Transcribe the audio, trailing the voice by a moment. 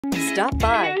Stop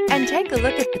by and take a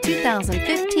look at the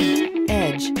 2015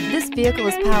 Edge. This vehicle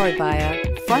is powered by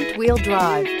a front-wheel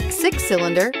drive,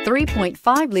 6-cylinder,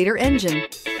 3.5-liter engine.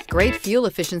 Great fuel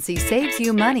efficiency saves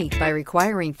you money by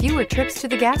requiring fewer trips to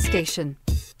the gas station.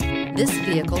 This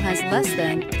vehicle has less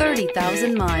than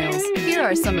 30,000 miles. Here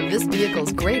are some of this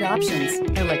vehicle's great options: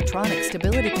 electronic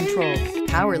stability control,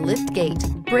 power lift gate,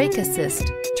 brake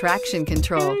assist, traction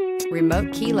control,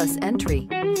 remote keyless entry,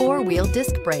 4-wheel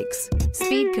disc brakes,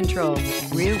 speed control,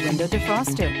 rear window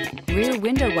defroster, rear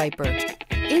window wiper.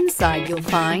 Inside you'll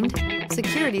find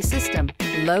security system,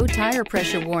 low tire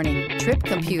pressure warning, trip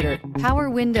computer, power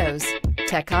windows,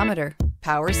 tachometer,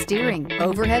 power steering,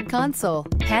 overhead console,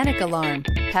 panic alarm,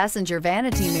 passenger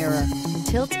vanity mirror,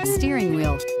 tilt steering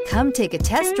wheel. Come take a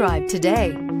test drive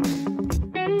today.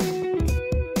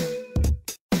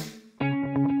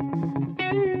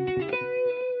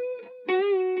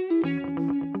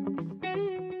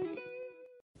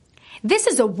 This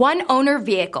is a one-owner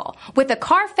vehicle with a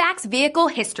CARFAX Vehicle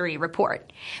History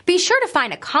Report. Be sure to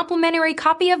find a complimentary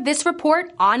copy of this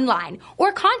report online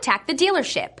or contact the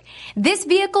dealership. This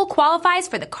vehicle qualifies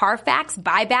for the CARFAX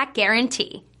Buyback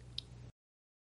Guarantee.